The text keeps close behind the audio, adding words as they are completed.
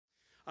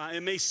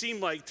It may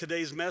seem like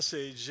today's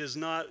message is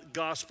not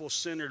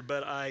gospel-centered,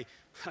 but I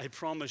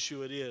promise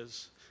you it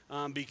is.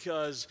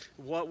 Because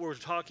what we're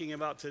talking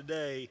about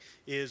today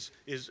is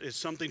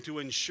something to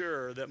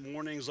ensure that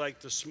mornings like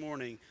this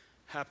morning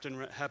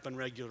happen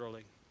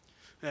regularly.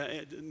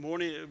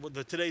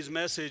 Today's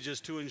message is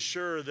to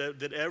ensure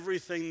that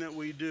everything that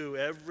we do,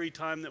 every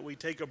time that we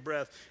take a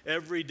breath,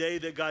 every day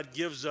that God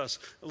gives us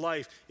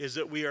life, is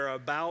that we are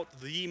about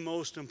the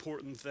most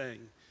important thing,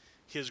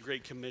 His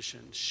Great Commission,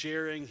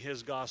 sharing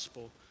His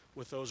gospel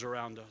with those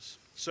around us.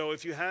 So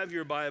if you have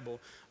your Bible,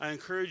 I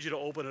encourage you to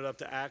open it up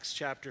to Acts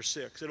chapter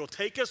 6. It'll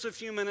take us a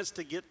few minutes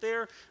to get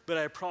there, but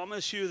I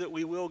promise you that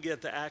we will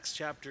get to Acts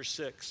chapter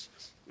 6.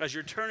 As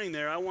you're turning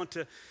there, I want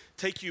to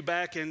take you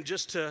back and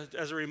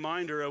as a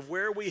reminder of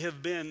where we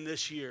have been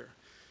this year.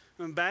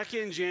 And back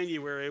in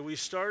January, we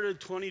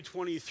started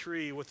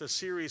 2023 with a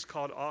series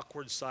called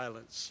Awkward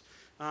Silence.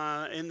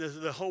 And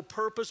the whole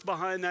purpose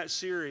behind that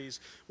series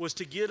was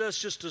to get us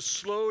just to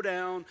slow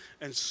down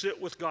and sit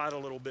with God a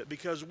little bit,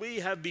 because we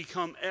have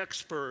become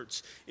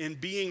experts in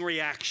being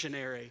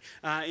reactionary,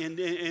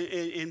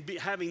 in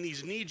having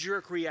these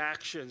knee-jerk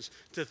reactions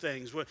to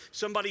things. When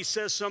somebody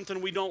says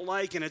something we don't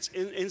like, and it's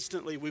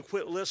instantly we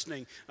quit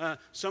listening.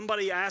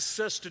 Somebody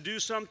asks us to do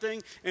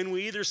something, and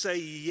we either say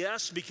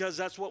yes because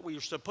that's what we're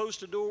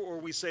supposed to do, or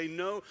we say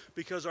no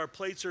because our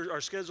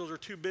schedules are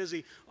too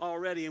busy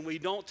already, and we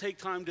don't take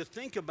time to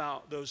think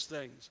about those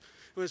things.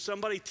 When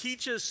somebody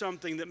teaches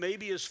something that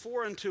maybe is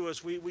foreign to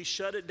us, we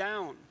shut it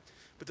down.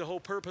 But the whole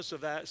purpose of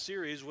that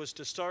series was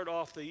to start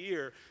off the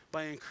year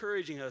by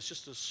encouraging us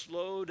just to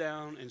slow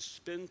down and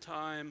spend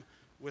time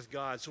with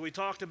God. So we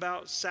talked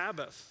about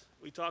Sabbath.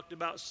 We talked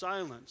about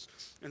silence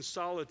and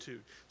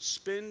solitude,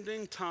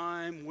 spending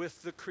time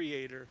with the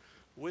Creator,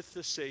 with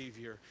the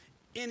Savior,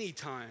 any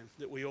time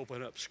that we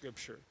open up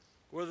Scripture.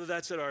 Whether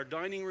that's at our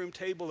dining room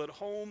table at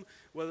home,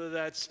 whether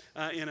that's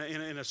in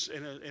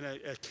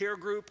a care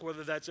group,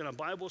 whether that's in a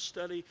Bible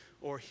study,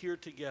 or here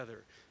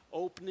together,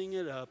 opening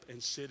it up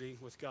and sitting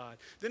with God.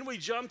 Then we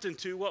jumped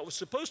into what was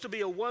supposed to be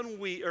a 1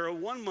 week or a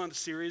 1 month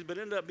series, but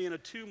ended up being a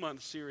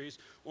 2-month series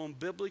on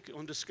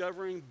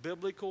discovering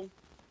biblical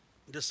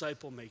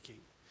disciple making.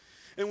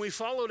 And we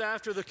followed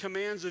after the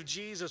commands of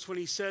Jesus when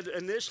He said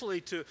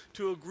initially to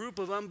a group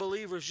of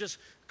unbelievers, just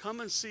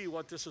come and see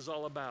what this is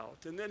all about.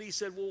 And then He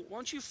said, well, why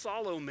don't you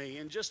follow me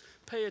and just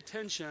pay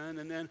attention,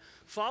 and then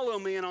follow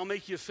me and I'll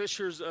make you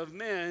fishers of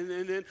men.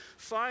 And then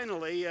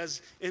finally,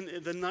 as in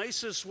the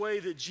nicest way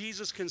that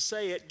Jesus can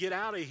say it, get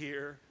out of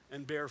here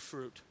and bear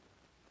fruit.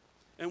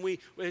 And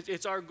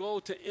it's our goal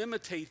to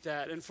imitate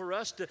that, and for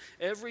us to,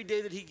 every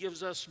day that He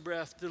gives us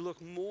breath, to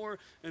look more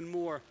and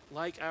more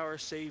like our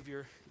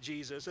Savior,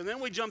 Jesus. And then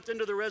we jumped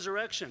into the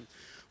resurrection,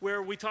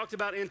 where we talked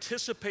about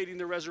anticipating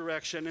the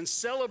resurrection and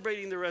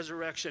celebrating the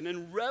resurrection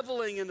and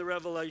reveling in the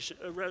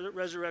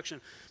resurrection.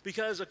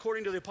 Because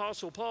according to the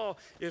Apostle Paul,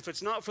 if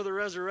it's not for the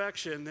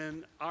resurrection,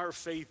 then our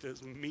faith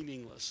is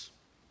meaningless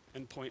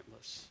and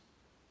pointless.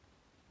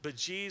 But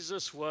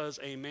Jesus was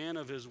a man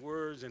of His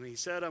words, and He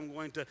said, I'm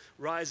going to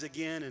rise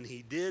again, and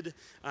He did.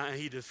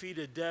 He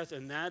defeated death,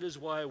 and that is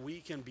why we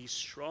can be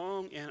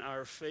strong in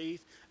our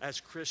faith as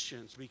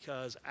Christians,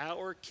 because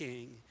our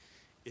King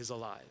is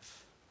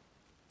alive.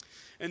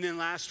 And then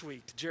last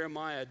week,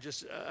 Jeremiah,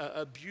 just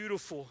a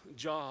beautiful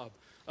job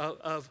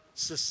of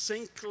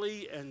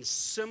succinctly and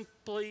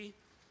simply,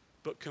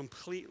 but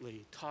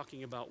completely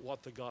talking about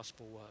what the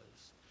gospel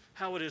was.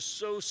 How it is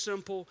so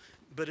simple,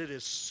 but it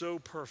is so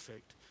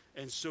perfect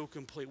and so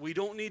complete. We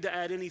don't need to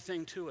add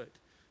anything to it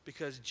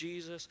because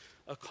Jesus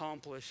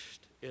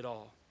accomplished it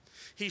all.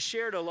 He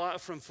shared a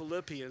lot from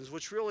Philippians,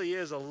 which really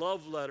is a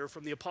love letter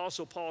from the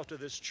Apostle Paul to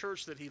this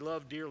church that he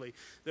loved dearly,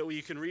 that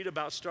you can read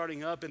about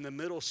starting up in the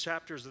middle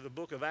chapters of the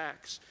book of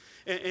Acts.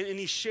 And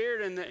he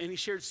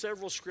shared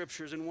several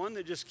scriptures, and one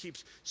that just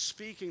keeps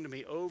speaking to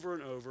me over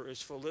and over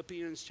is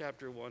Philippians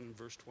chapter 1,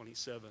 verse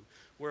 27,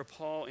 where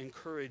Paul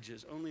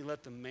encourages, only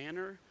let the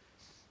manner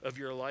of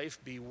your life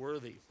be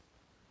worthy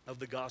of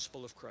the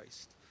gospel of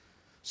Christ,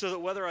 so that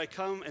whether I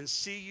come and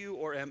see you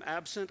or am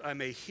absent, I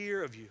may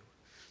hear of you,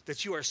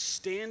 that you are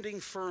standing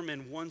firm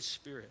in one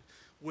spirit,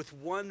 with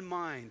one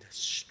mind,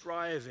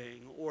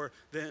 striving, or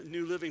the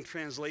New Living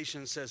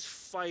Translation says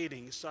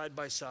fighting side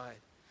by side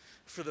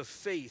for the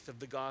faith of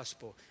the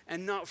gospel,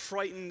 and not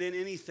frightened in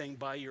anything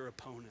by your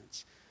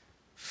opponents.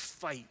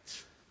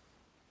 Fight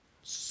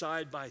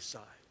side by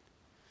side.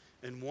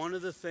 And one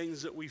of the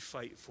things that we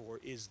fight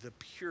for is the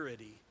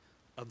purity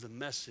of the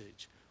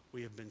message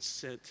we have been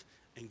sent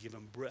and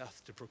given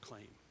breath to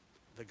proclaim,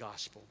 the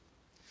gospel.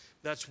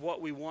 That's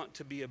what we want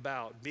to be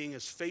about, being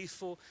as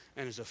faithful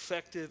and as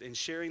effective in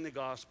sharing the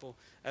gospel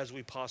as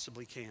we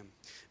possibly can.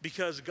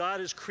 Because God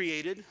has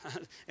created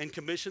and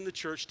commissioned the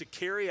church to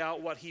carry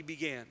out what He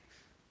began,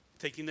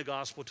 taking the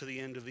gospel to the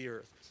end of the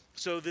earth.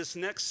 So this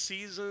next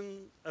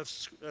season of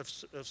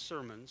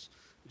sermons,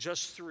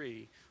 just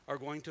 3, are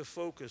going to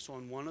focus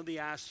on one of the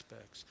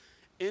aspects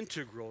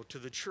integral to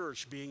the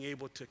church being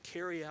able to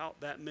carry out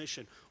that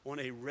mission on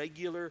a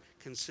regular,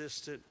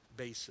 consistent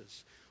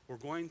basis. We're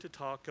going to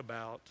talk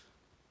about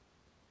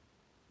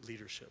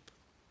leadership.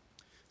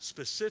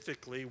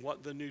 Specifically,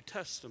 what the New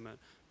Testament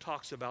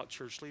talks about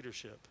church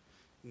leadership.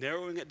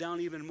 Narrowing it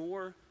down even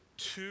more,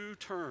 2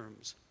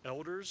 terms,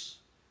 elders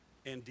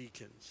and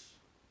deacons.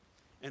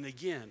 And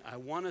again, I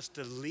want us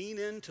to lean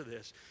into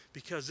this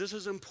because this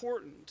is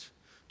important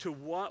to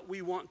what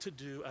we want to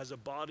do as a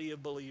body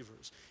of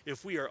believers.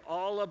 If we are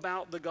all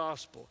about the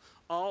gospel,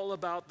 all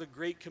about the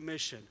Great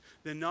Commission,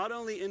 then not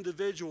only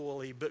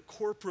individually, but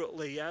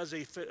corporately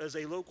as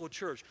a local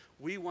church,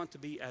 we want to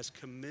be as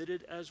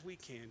committed as we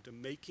can to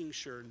making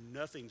sure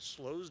nothing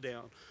slows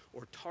down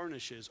or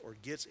tarnishes or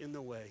gets in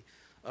the way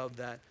of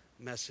that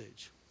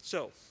message.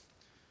 So,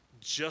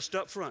 just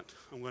up front,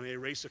 I'm going to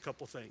erase a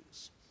couple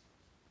things.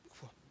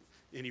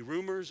 Any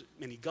rumors,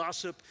 any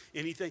gossip,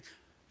 anything.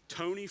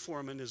 Tony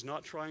Foreman is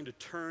not trying to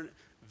turn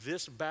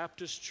this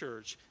Baptist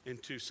church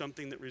into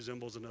something that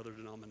resembles another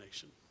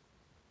denomination.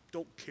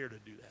 Don't care to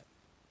do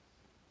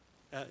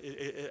that.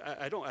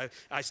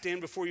 I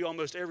stand before you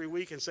almost every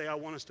week and say I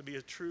want us to be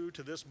as true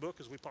to this book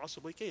as we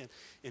possibly can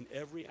in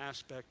every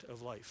aspect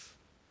of life.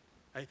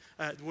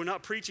 We're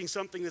not preaching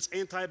something that's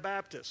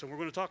anti-Baptist, and we're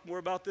going to talk more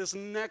about this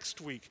next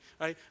week.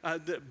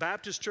 The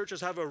Baptist churches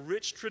have a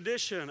rich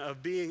tradition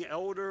of being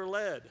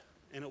elder-led.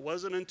 And it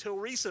wasn't until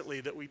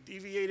recently that we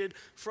deviated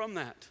from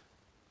that.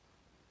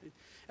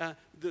 And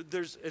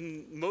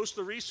most of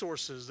the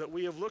resources that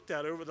we have looked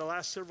at over the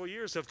last several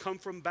years have come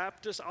from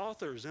Baptist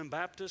authors and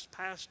Baptist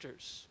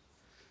pastors.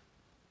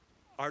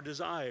 Our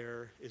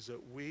desire is that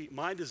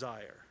my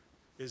desire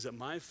is that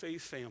my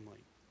faith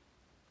family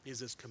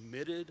is as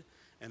committed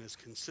and as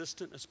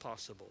consistent as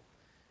possible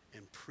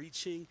in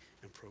preaching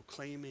and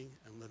proclaiming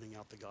and living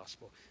out the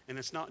gospel. And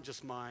it's not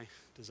just my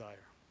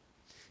desire.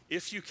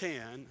 If you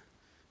can,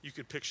 you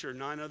could picture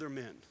 9 other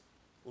men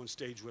on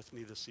stage with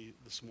me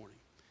this morning.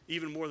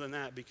 Even more than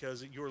that,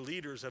 because your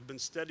leaders have been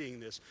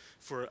studying this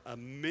for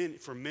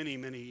many,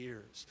 many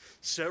years.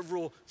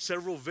 Several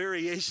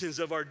variations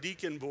of our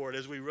deacon board,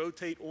 as we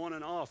rotate on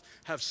and off,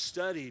 have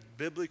studied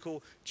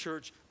biblical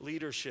church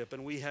leadership,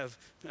 and we have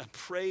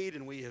prayed,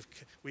 and we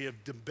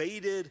have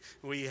debated,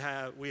 we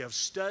have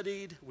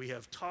studied, we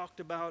have talked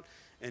about,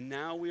 and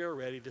now we are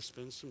ready to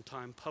spend some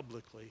time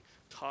publicly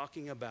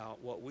talking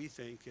about what we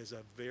think is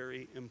a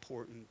very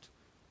important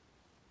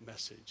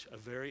message, a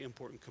very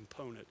important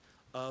component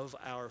of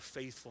our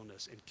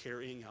faithfulness in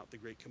carrying out the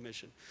Great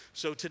Commission.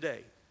 So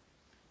today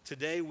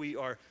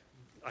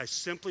I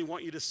simply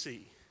want you to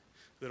see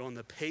that on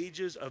the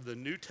pages of the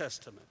New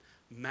Testament,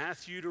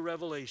 Matthew to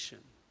Revelation,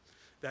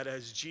 that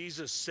as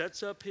Jesus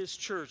sets up his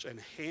church and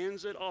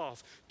hands it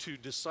off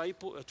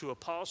to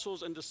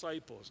apostles and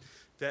disciples,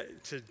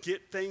 that to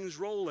get things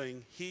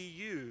rolling, he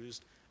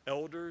used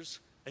elders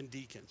and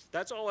deacons.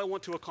 That's all I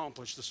want to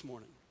accomplish this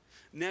morning.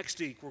 Next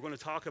week, we're going to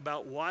talk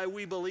about why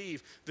we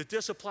believe that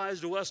this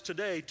applies to us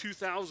today,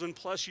 2,000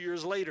 plus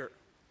years later.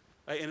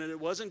 And it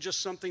wasn't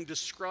just something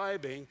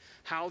describing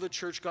how the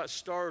church got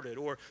started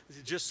or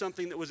just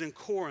something that was in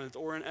Corinth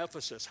or in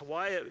Ephesus,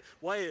 why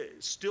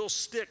it still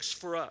sticks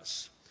for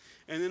us.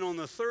 And then on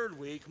the third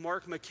week,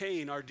 Mark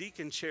McCain, our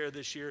deacon chair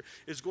this year,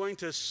 is going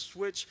to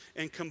switch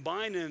and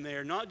combine in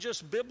there not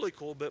just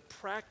biblical, but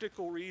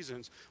practical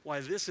reasons why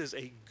this is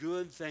a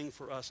good thing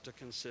for us to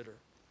consider.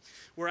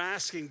 We're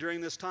asking during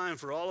this time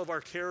for all of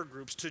our care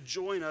groups to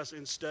join us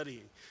in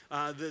studying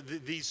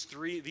these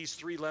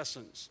three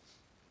lessons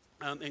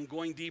and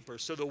going deeper.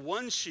 So the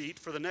 1 sheet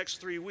for the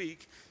next 3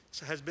 weeks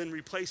has been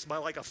replaced by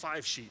like a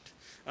 5 sheet.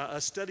 A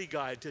study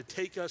guide to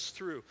take us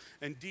through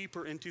and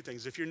deeper into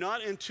things. If you're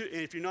not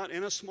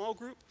in a small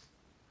group,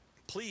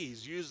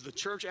 please use the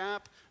church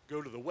app,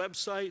 go to the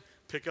website,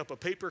 pick up a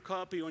paper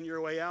copy on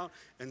your way out,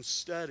 and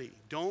study.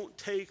 Don't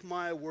take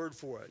my word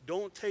for it.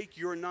 Don't take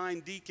your 9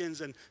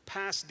 deacons and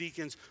past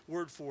deacons'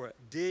 word for it.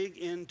 Dig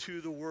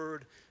into the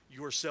word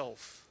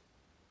yourself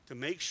to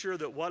make sure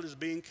that what is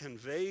being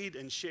conveyed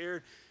and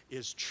shared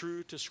is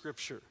true to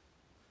Scripture.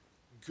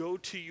 Go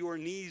to your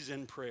knees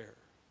in prayer.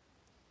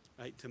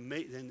 Right, to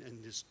make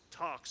and just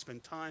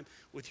spend time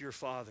with your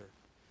Father.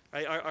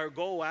 Right, our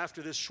goal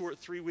after this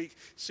short 3-week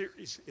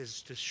series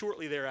is to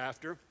shortly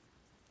thereafter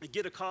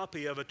get a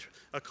copy of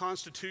a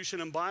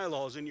constitution and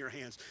bylaws in your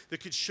hands that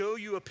could show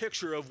you a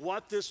picture of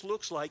what this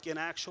looks like in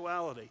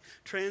actuality,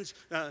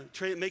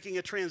 making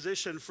a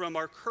transition from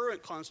our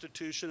current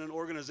constitution and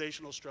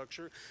organizational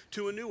structure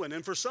to a new one.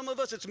 And for some of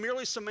us, it's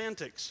merely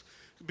semantics.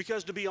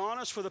 Because to be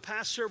honest, for the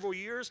past several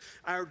years,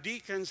 our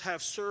deacons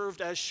have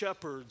served as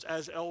shepherds,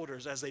 as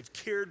elders, as they've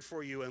cared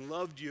for you and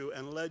loved you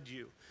and led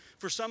you.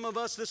 For some of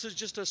us, this is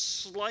just a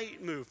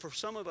slight move. For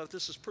some of us,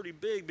 this is pretty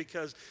big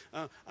because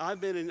I've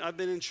been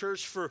in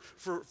church for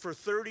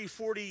 30,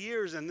 40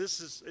 years, and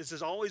this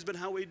has always been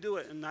how we do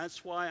it. And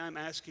that's why I'm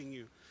asking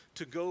you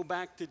to go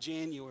back to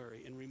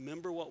January and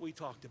remember what we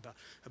talked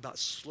about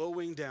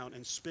slowing down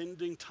and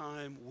spending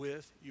time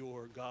with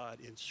your God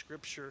in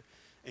Scripture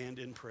and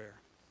in prayer.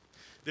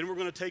 Then we're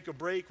going to take a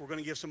break. We're going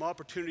to give some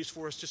opportunities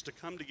for us just to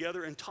come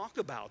together and talk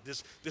about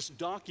this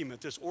document,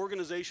 this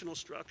organizational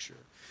structure.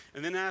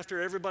 And then after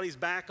everybody's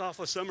back off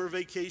a summer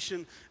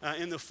vacation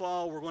in the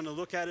fall, we're going to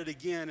look at it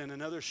again in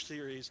another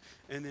series.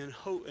 And then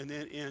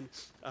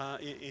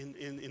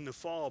in the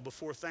fall,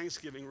 before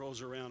Thanksgiving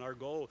rolls around, our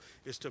goal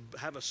is to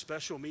have a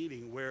special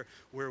meeting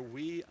where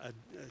we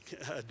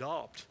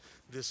adopt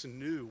this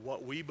new,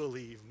 what we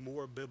believe,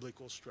 more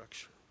biblical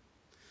structure.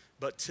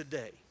 But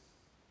today,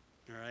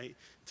 all right,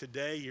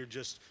 today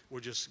we're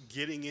just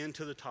getting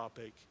into the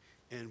topic,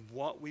 and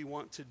what we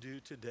want to do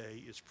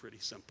today is pretty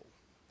simple.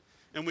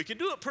 And we can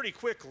do it pretty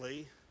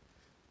quickly,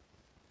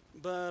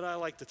 but I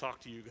like to talk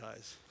to you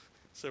guys.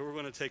 So we're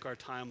going to take our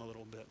time a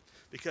little bit.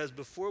 Because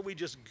before we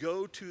just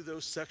go to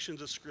those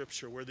sections of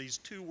Scripture where these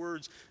two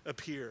words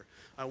appear,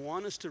 I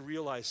want us to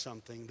realize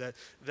something,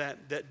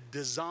 that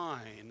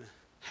design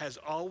has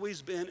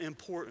always been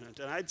important,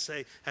 and I'd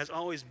say has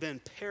always been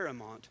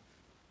paramount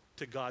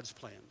to God's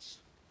plans.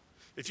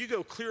 If you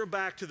go clear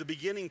back to the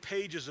beginning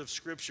pages of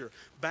Scripture,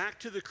 back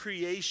to the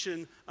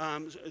creation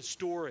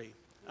story,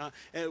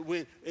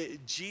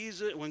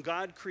 when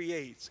God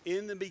creates,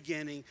 in the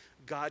beginning,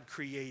 God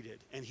created,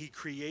 and he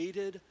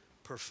created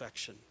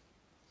perfection.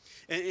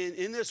 And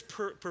in this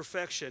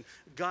perfection,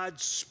 God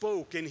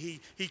spoke, and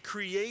he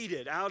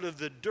created out of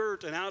the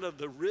dirt and out of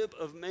the rib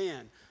of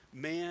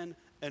man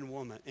and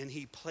woman, and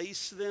he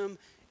placed them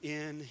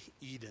in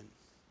Eden.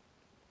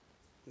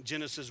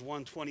 Genesis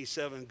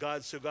 1:27,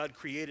 God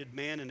created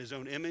man in his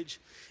own image.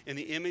 In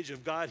the image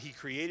of God, he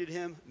created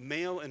him,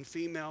 male and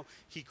female,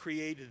 he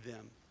created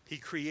them. He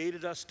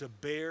created us to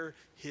bear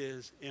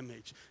his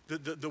image.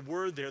 The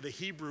word there, the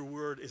Hebrew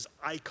word, is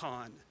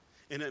icon.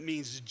 And it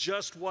means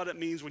just what it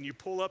means when you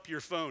pull up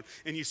your phone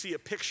and you see a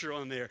picture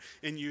on there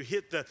and you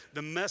hit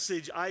the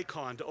message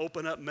icon to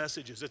open up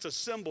messages. It's a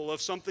symbol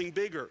of something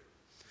bigger.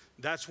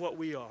 That's what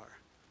we are.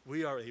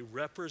 We are a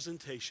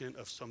representation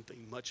of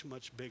something much,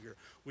 much bigger.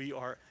 We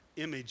are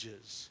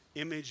images,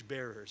 image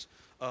bearers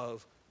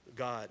of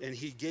God. And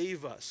he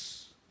gave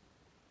us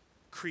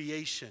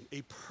creation,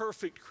 a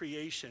perfect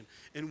creation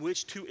in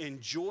which to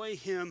enjoy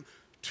him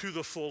to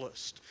the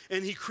fullest.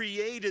 And he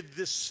created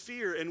this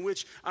sphere in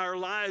which our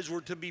lives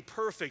were to be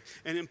perfect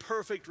and in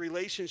perfect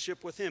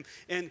relationship with him.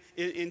 And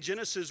in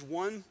Genesis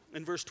 1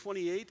 and verse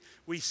 28,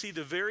 we see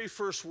the very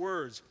first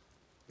words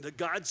that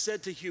God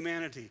said to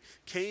humanity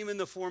came in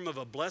the form of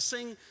a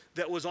blessing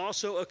that was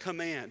also a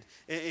command.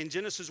 In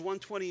Genesis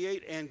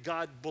 1:28, and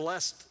God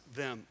blessed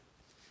them.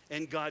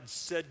 And God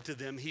said to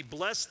them, he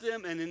blessed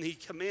them, and then he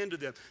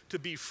commanded them to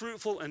be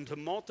fruitful and to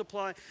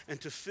multiply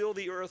and to fill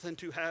the earth and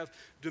to have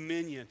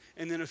dominion.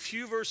 And then a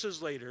few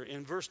verses later,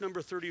 in verse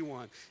number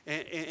 31,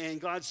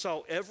 and God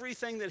saw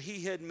everything that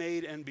he had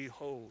made, and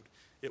behold,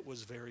 it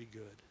was very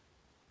good.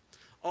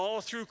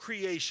 All through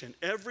creation,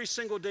 every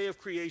single day of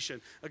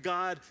creation,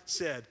 God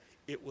said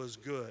it was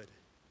good.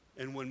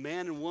 And when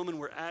man and woman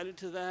were added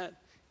to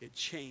that, it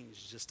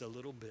changed just a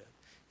little bit.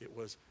 It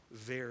was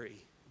very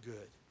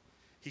good.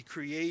 He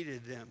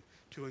created them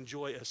to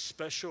enjoy a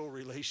special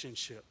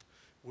relationship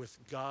with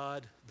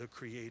God, the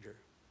Creator.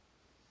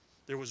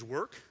 There was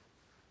work,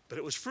 but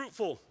it was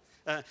fruitful.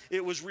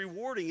 It was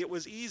rewarding. It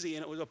was easy,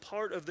 and it was a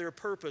part of their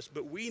purpose.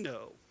 But we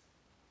know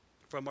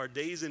from our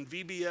days in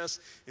VBS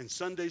and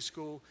Sunday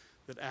school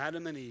that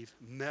Adam and Eve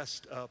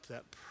messed up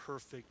that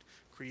perfect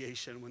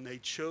creation when they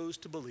chose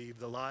to believe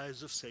the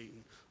lies of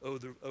Satan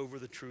over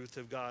the truth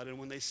of God. And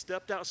when they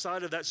stepped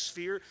outside of that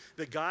sphere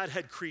that God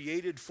had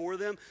created for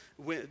them,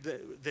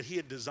 that he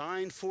had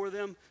designed for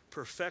them,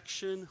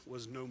 perfection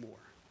was no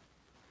more.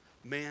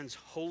 Man's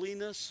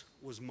holiness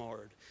was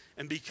marred.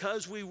 And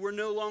because we were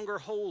no longer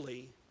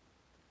holy,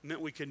 meant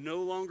we could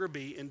no longer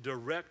be in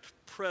direct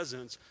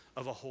presence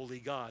of a holy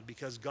God,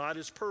 because God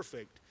is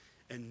perfect.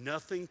 And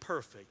nothing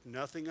perfect,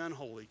 nothing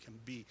unholy can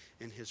be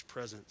in his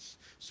presence.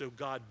 So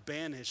God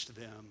banished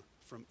them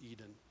from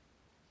Eden.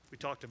 We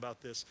talked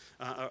about this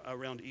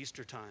around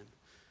Easter time.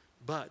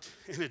 But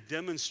in a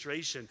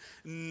demonstration,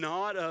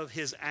 not of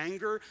his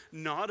anger,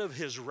 not of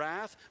his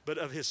wrath, but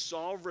of his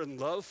sovereign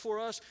love for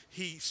us,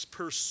 he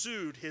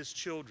pursued his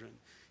children,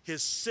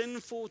 his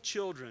sinful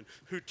children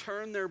who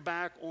turned their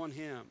back on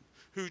him,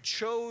 who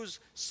chose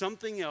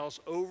something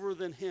else over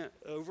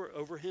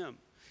him.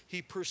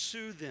 He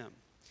pursued them,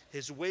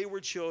 his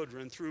wayward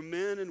children, through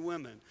men and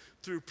women,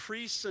 through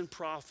priests and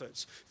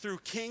prophets, through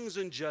kings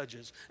and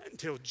judges,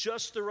 until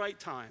just the right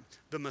time,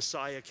 the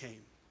Messiah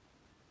came.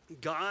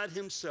 God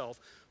himself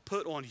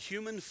put on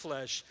human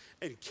flesh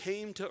and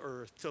came to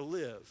earth to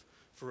live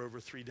for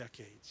over 3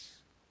 decades,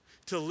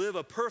 to live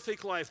a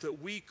perfect life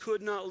that we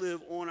could not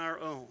live on our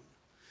own.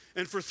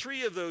 And for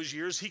 3 of those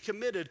years, he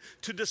committed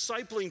to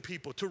discipling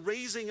people, to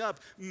raising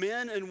up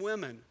men and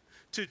women,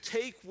 to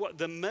take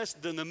the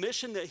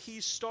mission that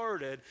he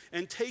started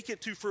and take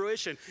it to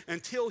fruition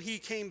until he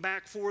came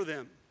back for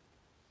them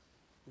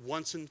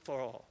once and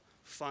for all,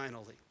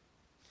 finally.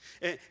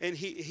 And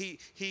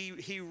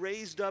he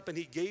raised up and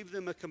he gave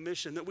them a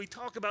commission that we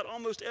talk about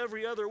almost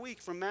every other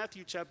week from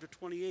Matthew chapter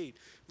 28,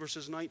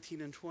 verses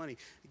 19 and 20.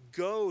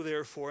 Go,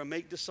 therefore, and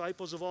make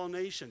disciples of all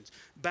nations,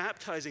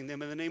 baptizing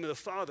them in the name of the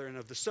Father and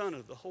of the Son and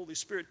of the Holy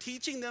Spirit,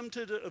 teaching them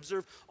to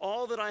observe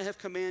all that I have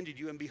commanded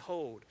you. And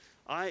behold,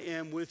 I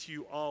am with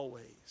you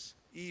always,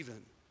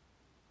 even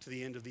to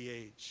the end of the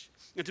age.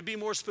 And to be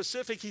more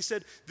specific, he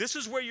said, this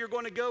is where you're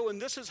going to go and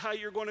this is how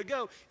you're going to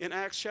go. In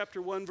Acts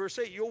chapter 1, verse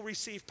 8, you'll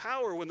receive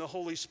power when the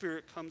Holy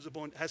Spirit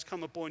has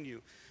come upon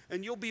you.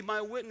 And you'll be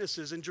my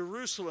witnesses in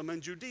Jerusalem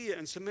and Judea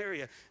and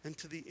Samaria and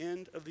to the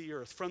end of the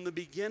earth. From the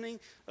beginning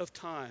of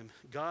time,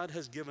 God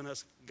has given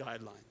us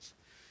guidelines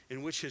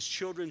in which his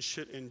children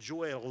should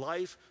enjoy a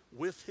life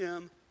with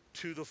him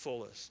to the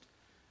fullest.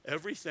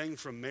 Everything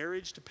from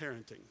marriage to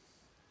parenting,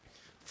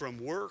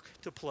 from work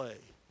to play,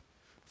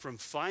 from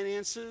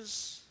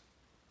finances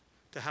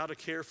to how to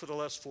care for the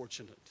less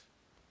fortunate,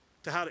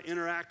 to how to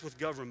interact with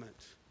government,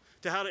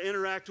 to how to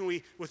interact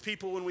with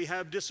people when we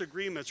have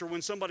disagreements or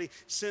when somebody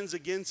sins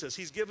against us.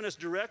 He's given us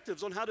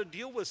directives on how to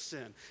deal with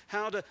sin,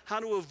 how to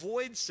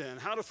avoid sin,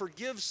 how to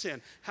forgive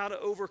sin, how to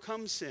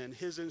overcome sin.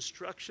 His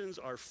instructions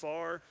are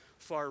far,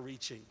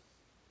 far-reaching.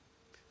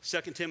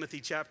 2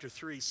 Timothy chapter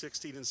 3,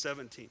 16 and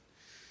 17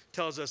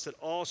 tells us that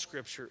all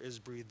Scripture is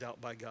breathed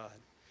out by God.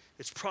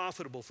 It's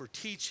profitable for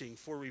teaching,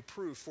 for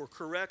reproof, for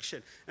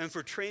correction, and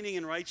for training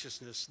in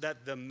righteousness,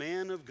 that the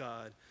man of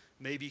God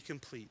may be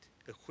complete,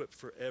 equipped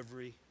for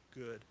every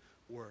good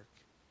work.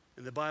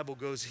 And the Bible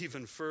goes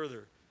even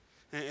further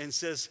and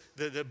says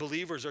that the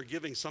believers are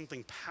giving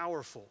something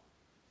powerful.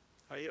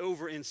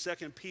 Over in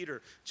 2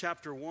 Peter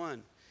chapter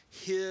 1,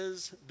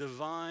 his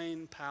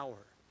divine power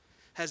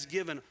has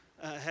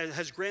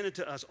granted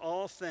to us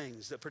all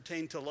things that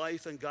pertain to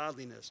life and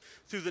godliness,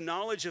 through the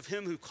knowledge of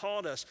him who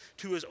called us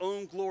to his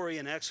own glory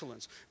and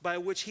excellence, by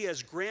which he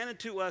has granted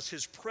to us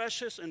his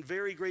precious and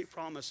very great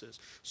promises,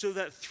 so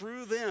that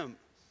through them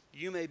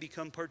you may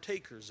become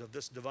partakers of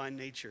this divine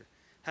nature,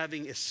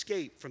 having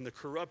escaped from the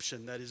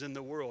corruption that is in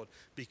the world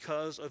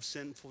because of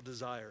sinful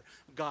desire.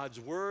 God's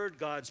word,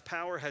 God's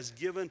power has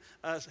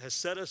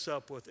set us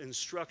up with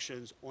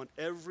instructions on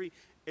every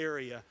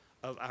area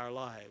of our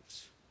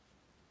lives,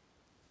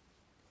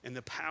 and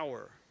the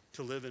power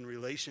to live in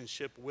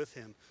relationship with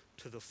him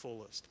to the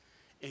fullest,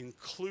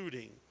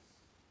 including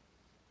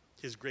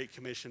his Great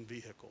Commission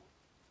vehicle,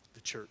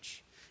 the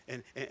church,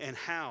 and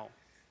how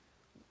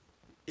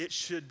it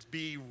should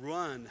be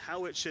run,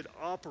 how it should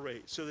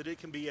operate so that it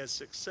can be as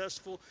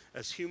successful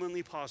as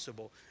humanly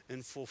possible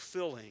in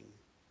fulfilling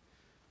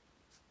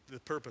the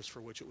purpose for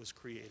which it was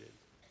created,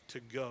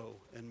 to go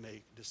and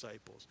make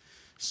disciples.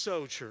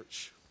 So,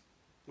 church,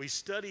 we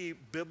study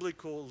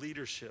biblical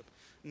leadership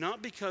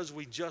not because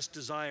we just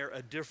desire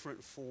a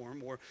different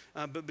form,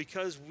 but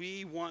because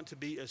we want to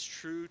be as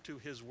true to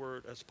his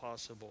word as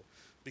possible,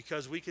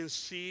 because we can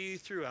see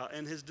throughout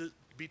and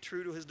be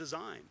true to his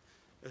design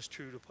as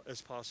true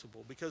as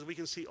possible, because we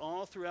can see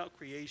all throughout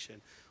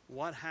creation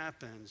what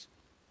happens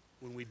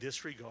when we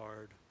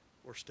disregard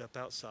or step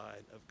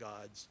outside of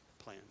God's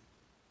plan.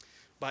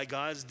 By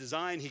God's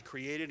design, he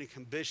created and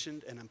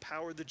commissioned and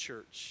empowered the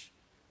church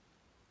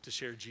to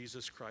share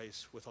Jesus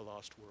Christ with a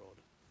lost world,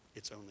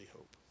 its only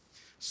hope.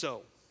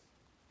 So,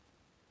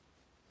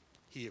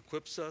 he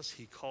equips us,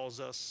 he calls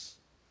us,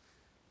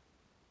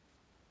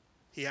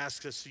 he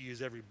asks us to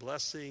use every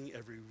blessing,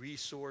 every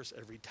resource,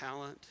 every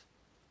talent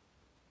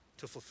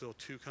to fulfill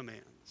two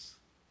commands: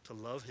 to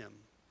love him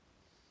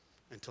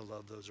and to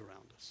love those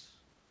around us.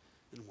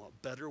 And what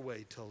better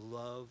way to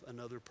love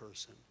another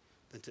person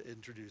than to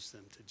introduce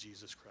them to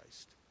Jesus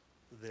Christ,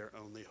 their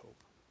only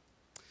hope.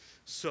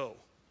 So,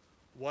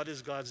 what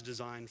is God's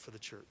design for the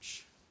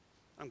church?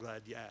 I'm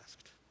glad you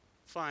asked.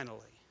 Finally,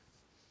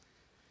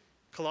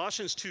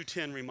 Colossians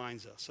 2:10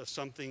 reminds us of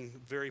something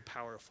very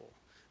powerful,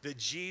 that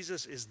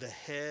Jesus is the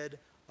head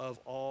of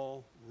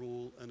all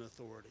rule and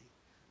authority.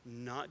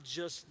 Not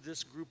just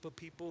this group of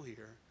people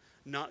here,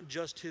 not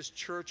just his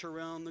church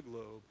around the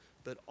globe,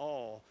 but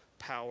all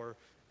power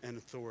and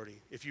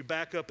authority. If you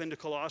back up into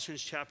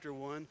Colossians chapter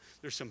 1,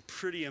 there's some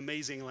pretty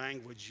amazing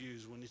language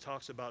used when he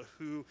talks about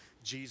who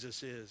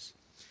Jesus is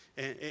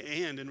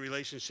and in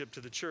relationship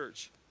to the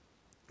church.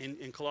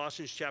 In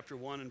Colossians chapter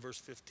 1 and verse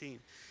 15,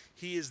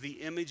 he is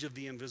the image of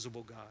the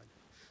invisible God,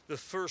 the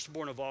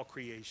firstborn of all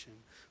creation.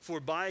 For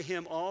by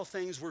him all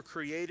things were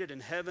created in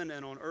heaven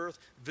and on earth,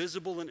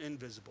 visible and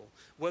invisible,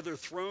 whether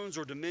thrones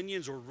or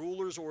dominions or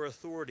rulers or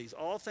authorities.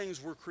 All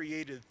things were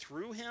created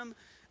through him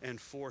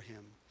and for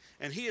him.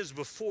 And he is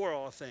before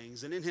all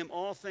things, and in him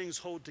all things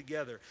hold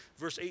together.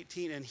 Verse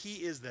 18, and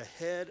he is the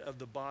head of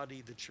the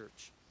body, the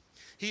church.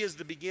 He is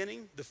the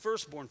beginning, the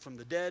firstborn from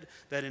the dead,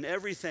 that in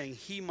everything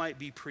he might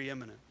be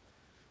preeminent.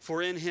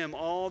 For in him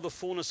all the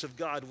fullness of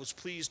God was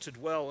pleased to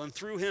dwell, and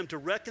through him to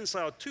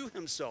reconcile to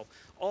himself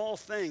all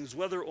things,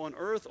 whether on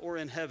earth or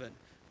in heaven,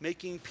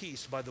 making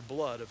peace by the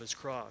blood of his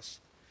cross.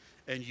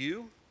 And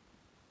you,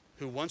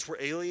 who once were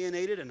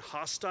alienated and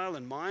hostile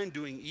in mind,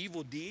 doing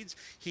evil deeds,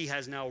 he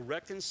has now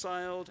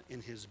reconciled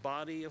in his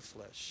body of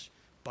flesh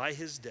by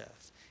his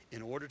death,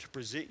 in order to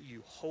present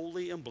you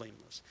holy and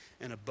blameless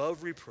and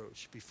above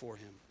reproach before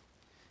him,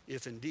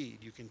 if indeed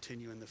you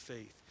continue in the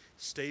faith,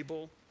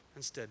 stable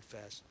and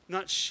steadfast,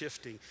 not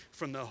shifting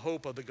from the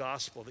hope of the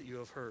gospel that you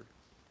have heard,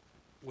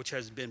 which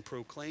has been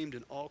proclaimed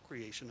in all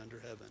creation under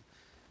heaven,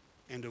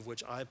 and of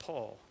which I,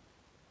 Paul,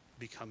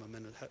 became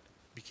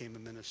a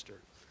minister.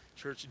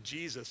 Church,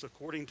 Jesus,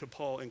 according to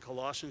Paul in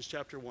Colossians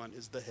chapter 1,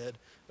 is the head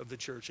of the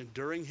church. And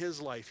during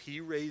his life,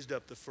 he raised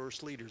up the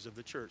first leaders of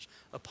the church,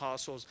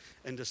 apostles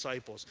and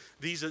disciples.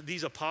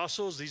 These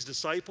apostles, these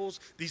disciples,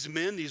 these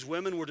men, these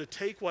women were to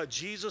take what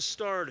Jesus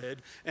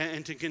started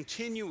and to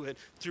continue it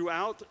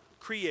throughout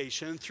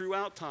creation,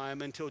 throughout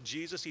time, until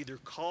Jesus either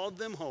called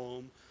them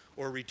home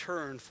or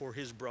returned for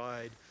his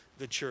bride,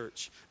 the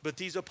church. But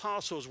these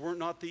apostles were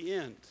not the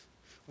end.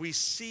 We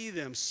see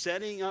them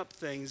setting up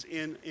things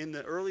in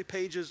the early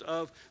pages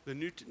of the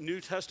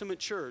New Testament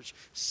church,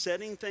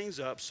 setting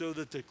things up so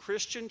that the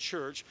Christian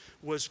church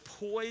was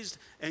poised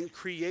and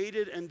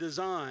created and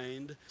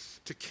designed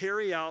to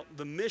carry out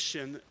the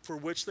mission for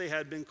which they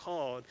had been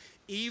called,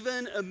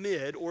 even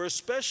amid or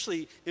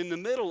especially in the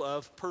middle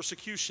of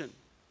persecution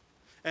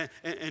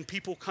and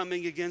people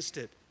coming against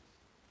it.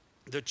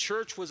 The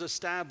church was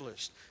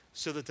established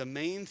so that the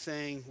main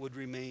thing would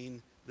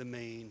remain the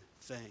main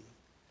thing.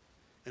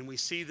 And we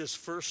see this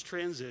first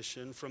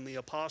transition from the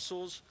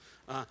apostles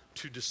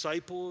to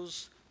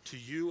disciples, to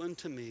you and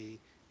to me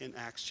in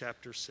Acts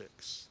chapter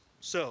 6.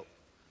 So,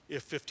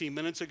 if 15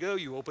 minutes ago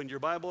you opened your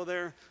Bible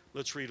there,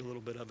 let's read a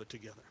little bit of it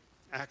together.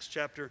 Acts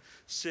chapter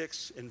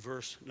 6 and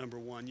verse number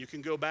 1. You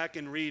can go back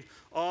and read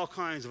all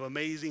kinds of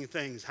amazing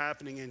things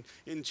happening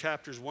in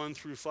chapters 1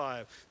 through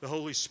 5. The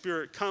Holy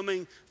Spirit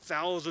coming,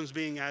 thousands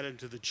being added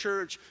to the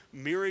church,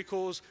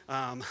 miracles,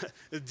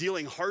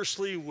 dealing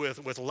harshly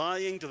with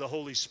lying to the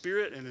Holy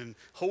Spirit and then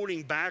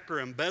holding back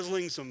or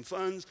embezzling some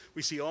funds.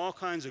 We see all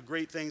kinds of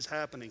great things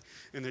happening.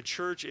 And the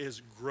church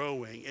is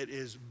growing. It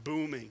is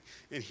booming.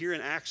 And here in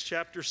Acts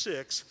chapter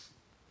 6,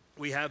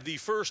 we have the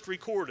first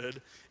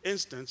recorded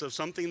instance of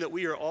something that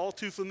we are all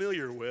too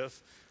familiar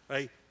with,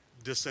 right?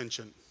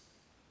 Dissension,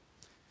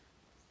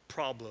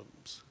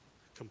 problems,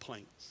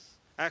 complaints.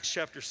 Acts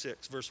chapter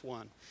 6, verse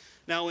 1.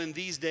 Now in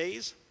these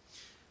days,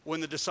 when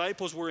the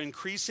disciples were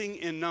increasing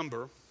in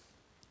number,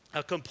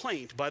 a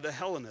complaint by the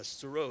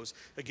Hellenists arose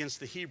against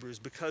the Hebrews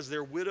because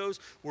their widows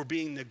were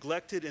being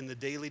neglected in the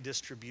daily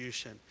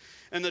distribution.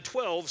 And the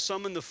 12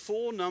 summoned the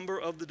full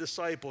number of the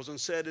disciples and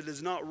said, "It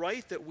is not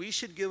right that we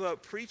should give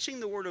up preaching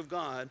the word of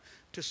God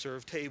to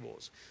serve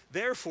tables.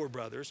 Therefore,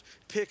 brothers,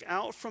 pick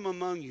out from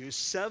among you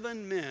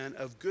 7 men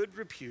of good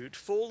repute,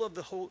 full of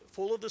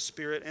the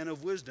Spirit and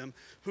of wisdom,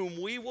 whom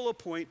we will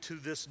appoint to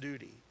this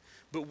duty.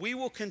 But we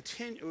will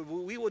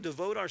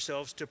devote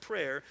ourselves to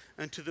prayer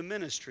and to the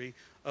ministry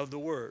of the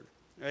word."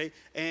 Right?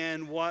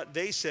 And what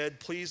they said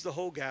pleased the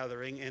whole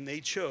gathering, and they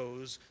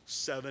chose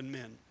 7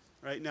 men.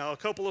 Right? Now, a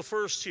couple of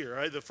firsts here.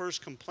 Right? The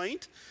first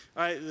complaint,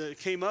 right, that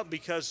came up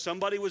because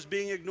somebody was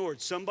being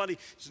ignored. Somebody's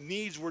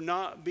needs were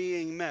not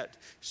being met.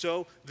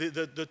 So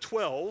the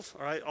 12,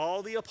 all right,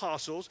 all the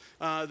apostles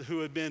who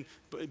had been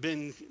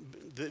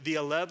the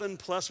 11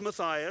 plus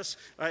Matthias,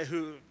 right,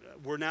 who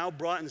were now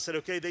brought and said,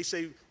 okay, they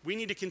say, we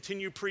need to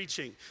continue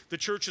preaching. The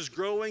church is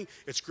growing.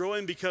 It's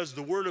growing because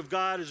the word of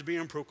God is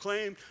being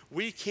proclaimed.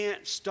 We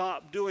can't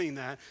stop doing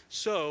that.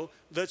 So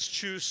let's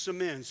choose some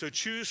men. So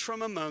choose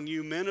from among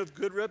you men of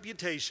good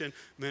reputation,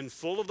 men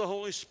full of the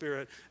Holy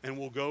Spirit, and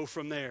we'll go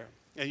from there.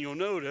 And you'll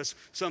notice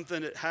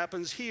something that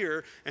happens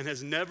here and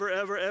has never,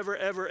 ever, ever,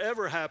 ever,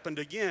 ever happened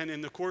again in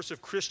the course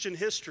of Christian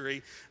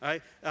history.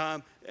 Right?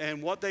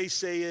 And what they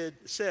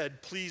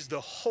said pleased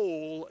the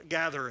whole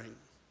gathering.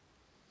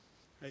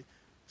 Right?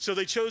 So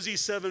they chose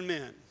these 7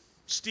 men.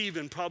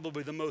 Stephen,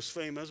 probably the most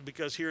famous,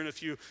 because here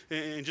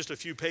in just a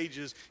few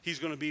pages, he's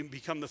going to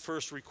become the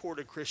first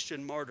recorded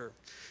Christian martyr.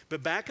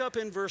 But back up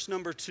in verse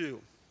number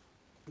 2.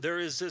 There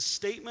is this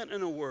statement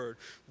in a word.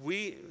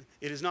 It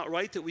is not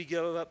right that we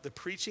give up the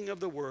preaching of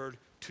the word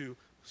to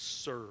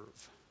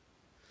serve.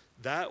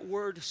 That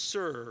word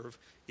serve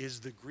is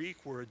the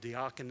Greek word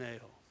diakoneo.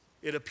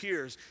 It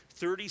appears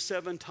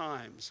 37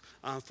 times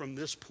from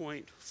this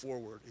point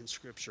forward in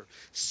Scripture.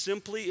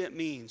 Simply it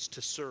means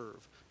to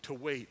serve, to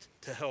wait,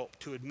 to help,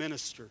 to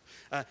administer.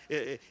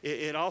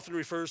 It often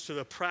refers to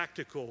the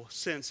practical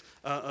sense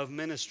of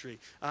ministry.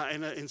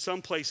 And in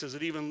some places,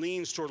 it even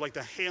leans toward like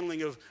the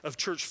handling of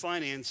church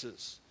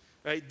finances.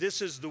 Right?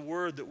 This is the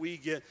word that we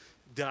get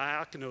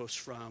diakonos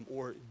from,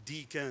 or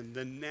deacon,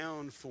 the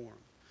noun form.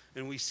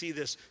 And we see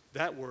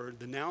that word,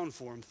 the noun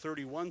form,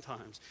 31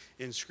 times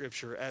in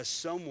Scripture as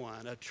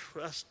someone, a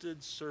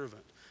trusted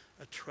servant,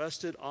 a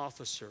trusted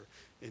officer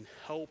in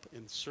help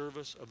and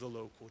service of the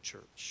local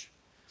church.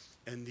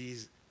 And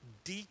these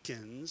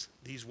deacons,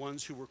 these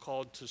ones who were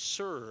called to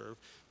serve,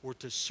 were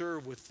to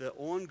serve with the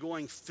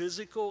ongoing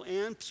physical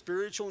and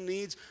spiritual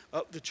needs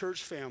of the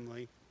church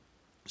family,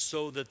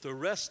 so that the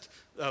rest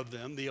of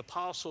them, the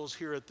apostles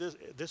here at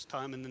this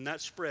time, and then that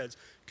spreads,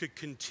 could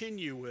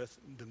continue with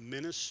the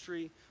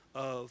ministry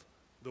of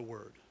the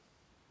word.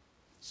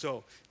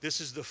 So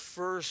this is the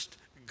first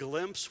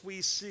glimpse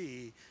we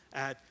see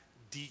at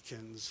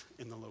deacons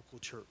in the local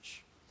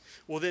church.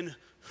 Well, then,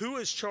 who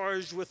is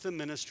charged with the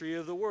ministry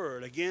of the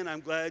word? Again,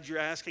 I'm glad you're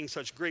asking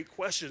such great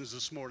questions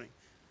this morning.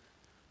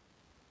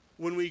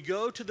 When we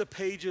go to the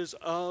pages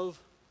of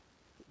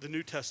the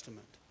New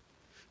Testament,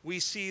 we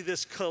see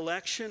this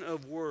collection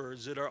of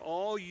words that are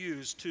all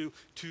used to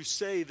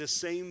say the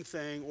same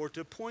thing or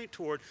to point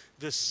toward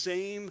the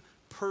same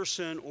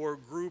person or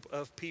group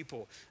of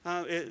people.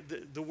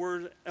 The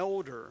word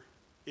elder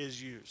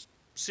is used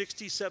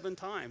 67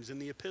 times in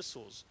the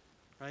epistles,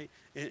 right?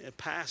 In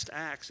past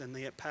Acts and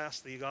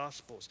past the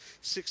Gospels,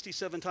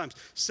 67 times.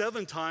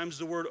 7 times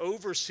the word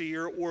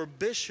overseer or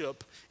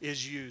bishop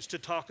is used to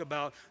talk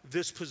about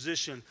this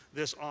position,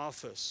 this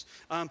office.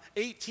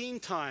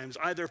 18 times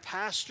either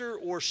pastor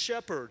or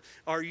shepherd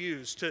are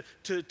used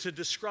to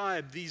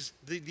describe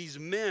these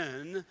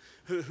men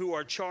who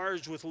are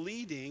charged with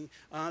leading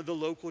the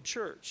local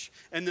church.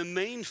 And the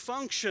main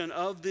function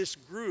of this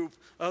group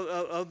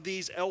of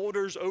these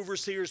elders,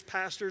 overseers,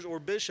 pastors, or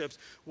bishops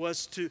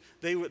was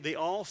they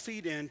all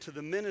feed into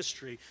the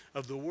ministry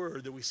of the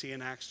word that we see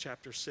in Acts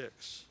chapter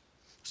 6.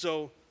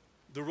 So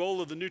the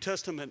role of the New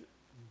Testament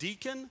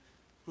deacon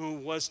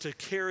was to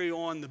carry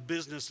on the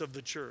business of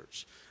the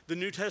church. The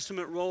New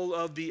Testament role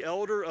of the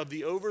elder, of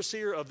the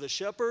overseer, of the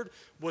shepherd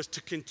was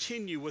to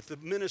continue with the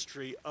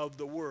ministry of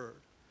the word.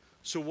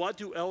 So what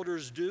do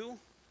elders do?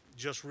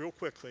 Just real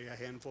quickly, a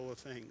handful of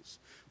things.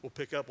 We'll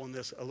pick up on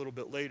this a little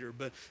bit later,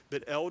 but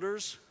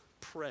elders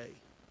pray.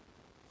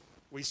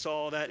 We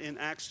saw that in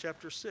Acts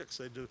chapter 6.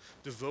 They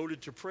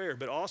devoted to prayer.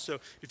 But also,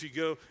 if you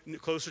go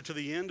closer to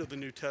the end of the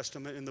New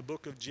Testament in the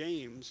book of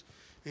James,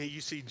 and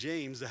you see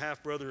James, the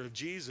half-brother of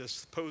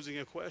Jesus, posing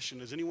a question.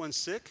 Is anyone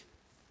sick?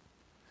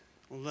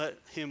 Let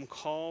him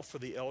call for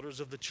the elders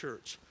of the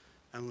church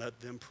and let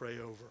them pray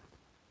over.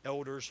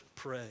 Elders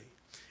pray.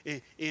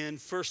 In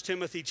 1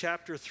 Timothy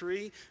chapter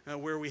 3,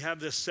 where we have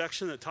this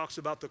section that talks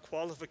about the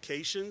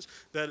qualifications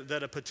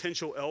that a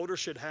potential elder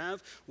should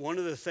have, one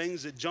of the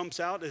things that jumps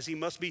out is he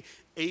must be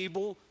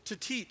able to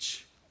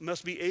teach,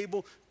 must be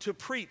able to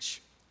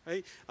preach.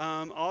 Right?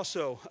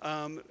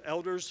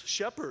 Elders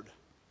shepherd.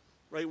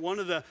 Right? One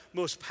of the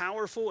most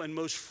powerful and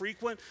most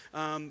frequent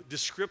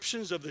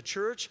descriptions of the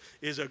church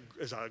is a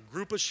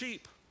group of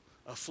sheep.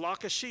 A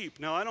flock of sheep.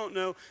 Now, I don't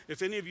know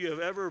if any of you have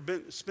ever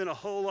spent a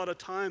whole lot of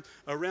time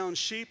around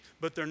sheep,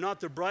 but they're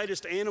not the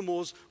brightest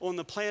animals on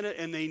the planet,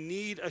 and they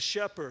need a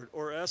shepherd,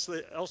 or else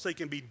they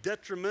can be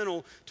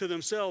detrimental to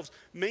themselves,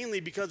 mainly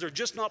because they're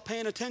just not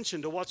paying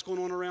attention to what's going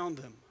on around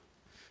them.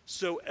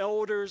 So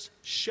elders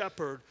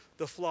shepherd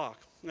the flock.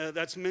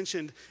 That's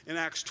mentioned in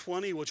Acts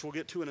 20, which we'll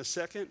get to in a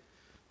second,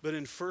 but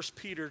in 1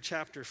 Peter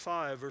chapter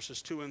 5,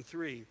 verses 2 and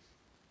 3,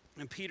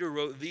 and Peter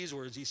wrote these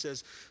words. He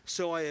says,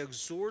 "So I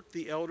exhort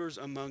the elders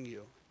among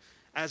you,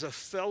 as a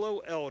fellow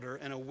elder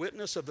and a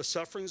witness of the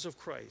sufferings of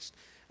Christ,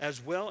 as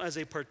well as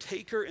a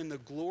partaker in the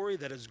glory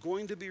that is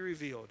going to be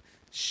revealed,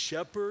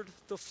 shepherd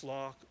the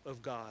flock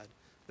of God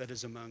that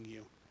is among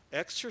you,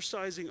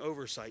 exercising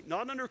oversight,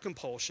 not under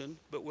compulsion,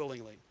 but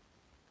willingly,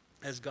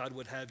 as God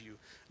would have you,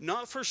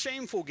 not for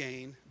shameful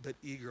gain, but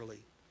eagerly,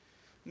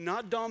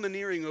 not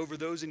domineering over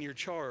those in your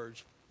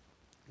charge,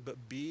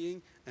 but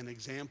being an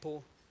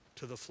example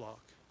to the flock."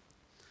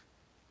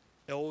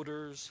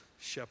 Elders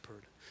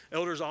shepherd.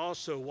 Elders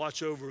also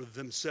watch over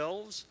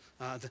themselves,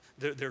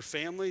 their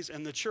families,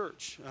 and the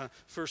church.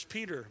 1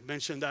 Peter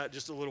mentioned that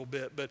just a little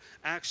bit, but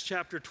Acts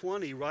chapter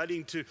 20,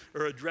 writing to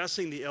or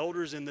addressing the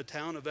elders in the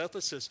town of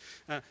Ephesus,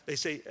 they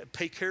say,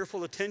 "Pay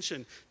careful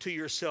attention to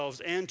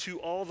yourselves and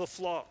to all the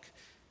flock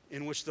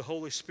in which the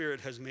Holy Spirit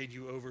has made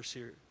you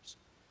overseers,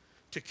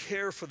 to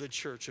care for the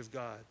church of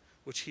God,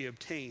 which he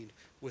obtained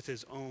with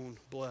his own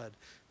blood."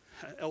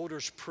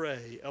 Elders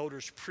pray,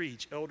 elders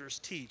preach, elders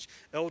teach,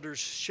 elders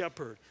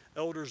shepherd,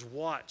 elders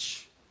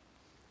watch,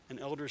 and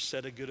elders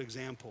set a good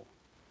example.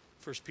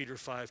 1 Peter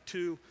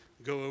 5:2,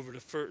 go over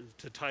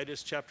to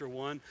Titus chapter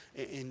 1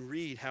 and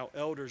read how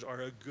elders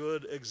are a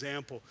good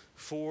example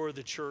for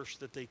the church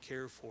that they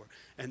care for.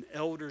 And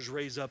elders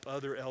raise up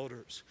other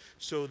elders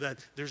so that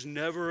there's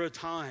never a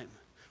time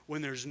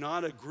when there's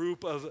not a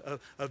group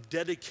of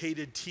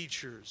dedicated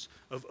teachers,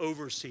 of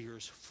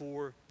overseers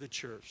for the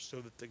church so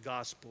that the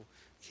gospel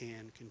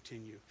can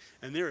continue.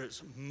 And there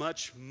is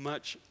much,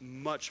 much,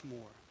 much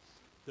more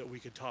that we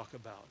could talk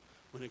about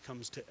when it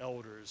comes to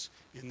elders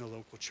in the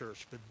local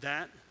church. But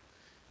that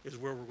is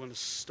where we're going to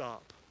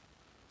stop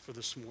for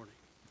this morning,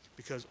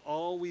 because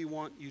all we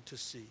want you to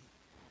see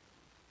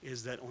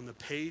is that on the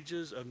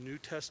pages of New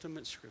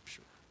Testament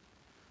Scripture,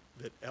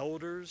 that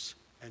elders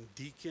and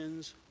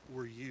deacons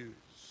were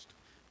used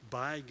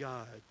by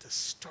God to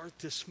start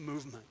this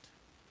movement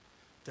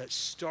that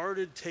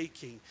started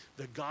taking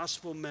the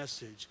gospel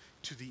message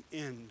to the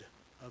end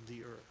of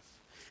the earth.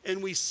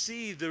 And we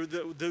see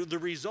the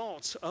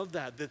results of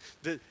that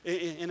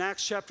in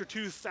Acts chapter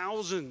 2,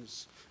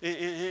 thousands.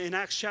 In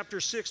Acts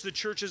chapter 6, the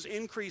church is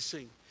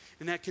increasing.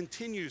 And that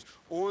continues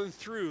on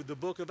through the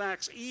book of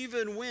Acts,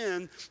 even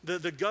when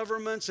the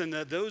governments and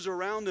those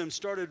around them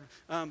started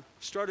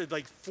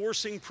like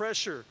forcing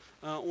pressure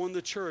on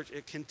the church.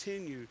 It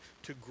continued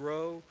to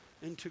grow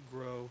and to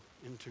grow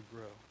and to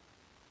grow.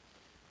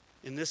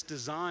 In this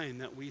design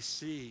that we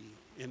see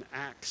in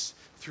Acts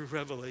through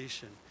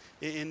Revelation,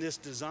 in this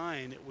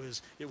design,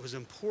 it was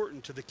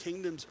important to the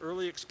kingdom's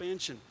early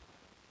expansion.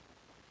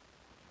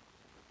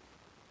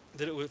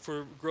 That it was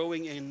for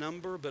growing in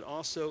number, but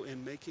also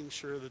in making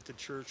sure that the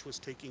church was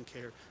taking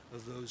care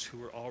of those who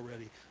were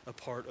already a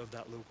part of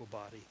that local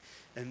body.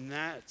 And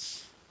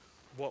that's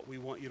what we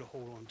want you to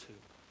hold on to.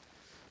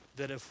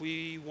 That if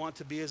we want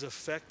to be as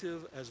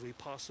effective as we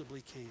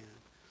possibly can,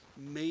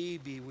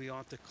 maybe we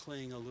ought to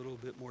cling a little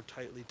bit more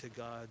tightly to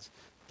God's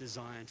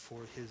design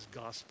for his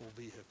gospel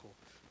vehicle,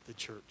 the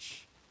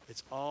church.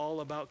 It's all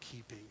about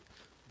keeping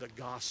the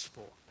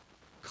gospel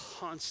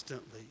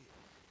constantly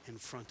in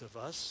front of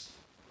us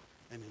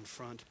and in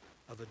front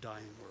of a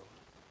dying world.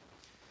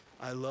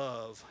 I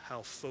love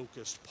how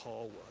focused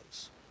Paul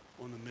was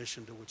on the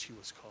mission to which he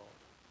was called.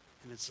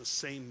 And it's the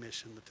same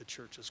mission that the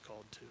church is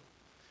called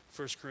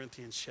to. 1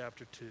 Corinthians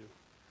chapter 2.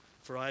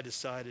 For I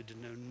decided to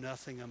know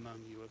nothing among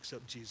you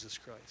except Jesus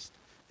Christ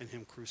and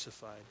him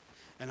crucified.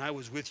 And I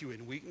was with you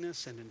in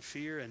weakness and in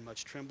fear and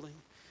much trembling.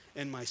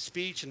 And my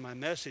speech and my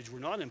message were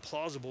not in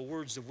plausible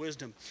words of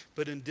wisdom,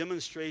 but in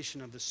demonstration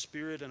of the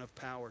Spirit and of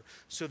power,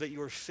 so that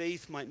your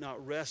faith might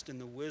not rest in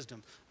the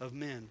wisdom of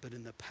men, but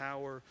in the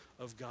power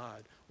of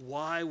God.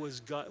 Why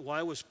was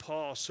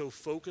Paul so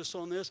focused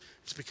on this?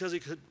 It's because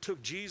he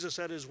took Jesus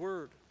at his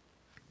word.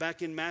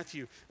 Back in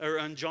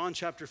John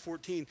chapter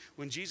 14,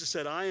 when Jesus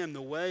said, I am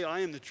the way, I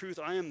am the truth,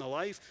 I am the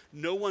life.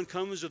 No one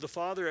comes to the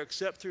Father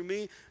except through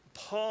me.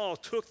 Paul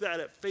took that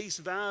at face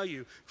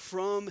value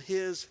from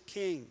his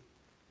king.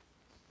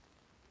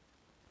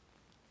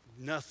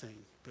 Nothing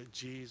but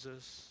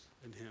Jesus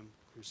and him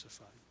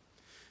crucified.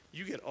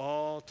 You get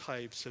all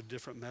types of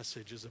different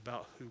messages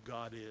about who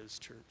God is,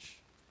 church.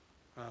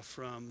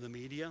 From the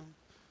media,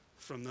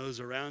 from those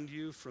around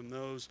you, from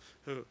those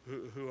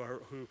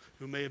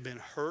who may have been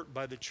hurt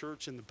by the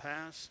church in the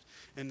past.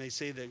 And they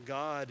say that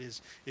God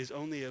is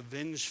only a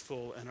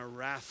vengeful and a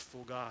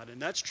wrathful God. And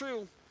that's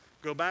true.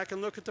 Go back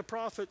and look at the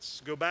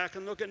prophets. Go back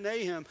and look at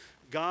Nahum.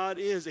 God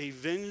is a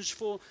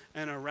vengeful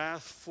and a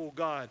wrathful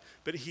God.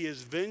 But he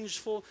is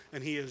vengeful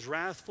and he is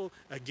wrathful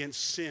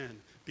against sin,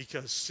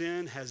 because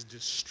sin has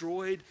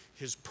destroyed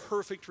his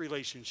perfect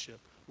relationship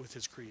with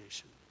his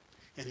creation.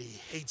 And he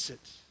hates it.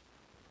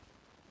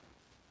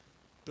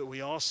 But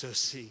we also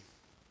see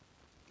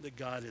that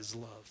God is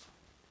love.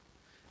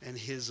 And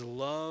his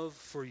love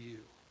for you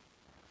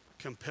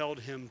compelled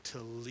him to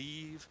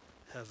leave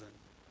heaven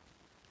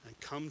and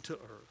come to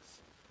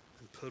earth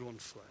and put on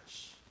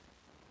flesh,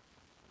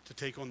 to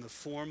take on the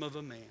form of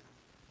a man,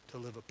 to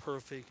live a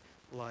perfect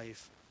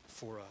life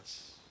for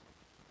us.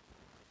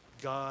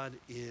 God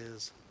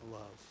is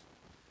love.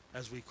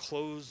 As we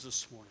close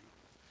this morning,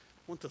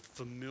 I want the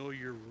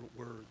familiar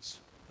words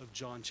of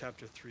John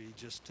chapter 3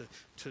 just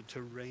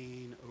to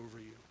reign over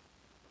you.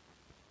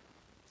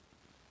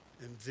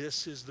 And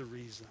this is the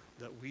reason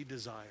that we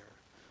desire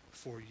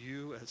for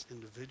you as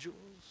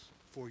individuals,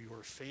 for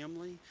your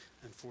family,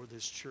 and for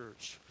this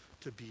church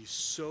to be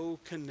so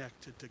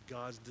connected to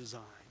God's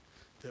design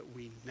that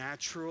we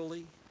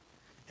naturally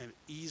and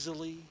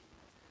easily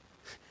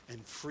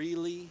and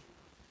freely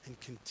and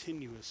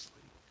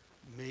continuously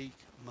make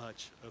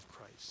much of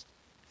Christ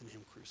and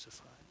him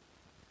crucified.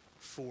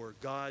 For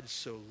God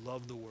so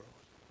loved the world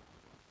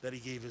that he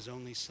gave his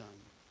only Son,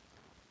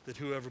 that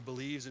whoever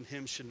believes in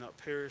him should not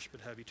perish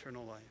but have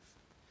eternal life.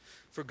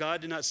 For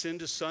God did not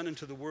send his Son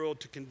into the world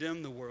to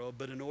condemn the world,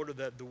 but in order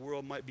that the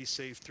world might be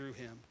saved through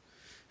him.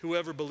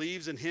 Whoever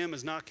believes in him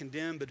is not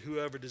condemned, but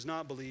whoever does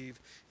not believe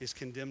is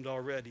condemned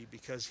already,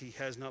 because he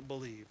has not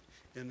believed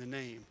in the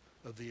name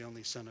of the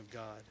only Son of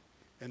God.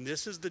 And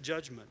this is the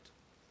judgment.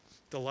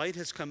 The light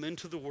has come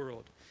into the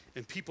world,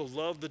 and people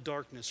love the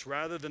darkness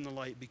rather than the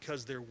light,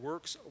 because their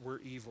works were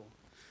evil.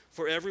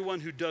 For everyone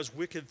who does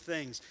wicked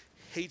things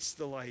hates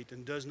the light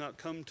and does not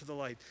come to the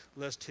light,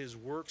 lest his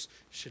works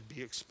should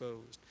be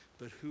exposed.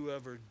 But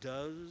whoever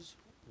does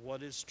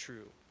what is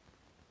true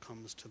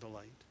comes to the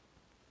light,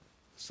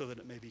 so that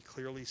it may be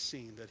clearly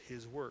seen that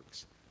his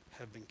works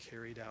have been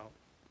carried out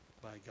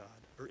by God,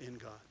 or in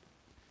God.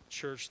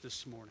 Church,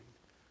 this morning,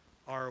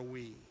 are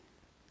we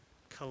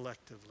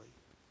collectively,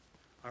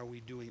 are we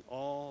doing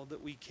all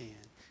that we can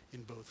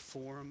in both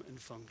form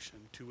and function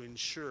to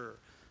ensure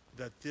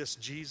that this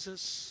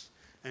Jesus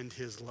and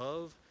his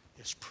love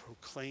is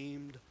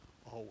proclaimed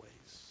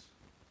always?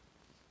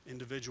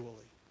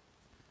 Individually,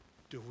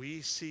 do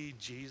we see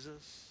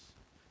Jesus?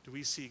 Do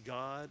we see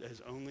God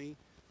as only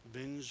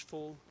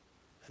vengeful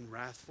and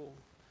wrathful,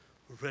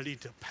 ready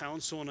to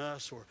pounce on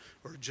us or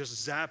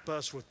just zap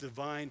us with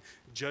divine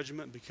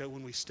judgment because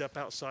when we step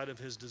outside of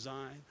his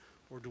design?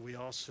 Or do we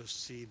also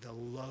see the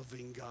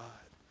loving God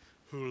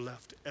who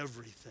left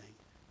everything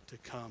to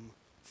come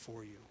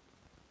for you?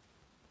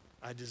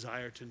 I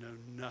desire to know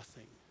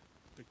nothing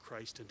but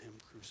Christ and him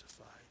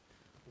crucified.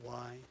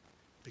 Why?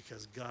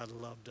 Because God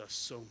loved us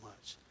so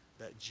much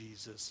that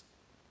Jesus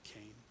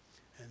came.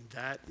 And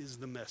that is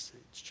the message,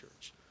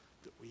 church,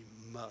 that we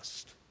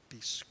must be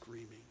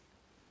screaming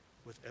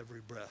with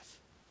every breath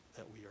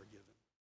that we are given.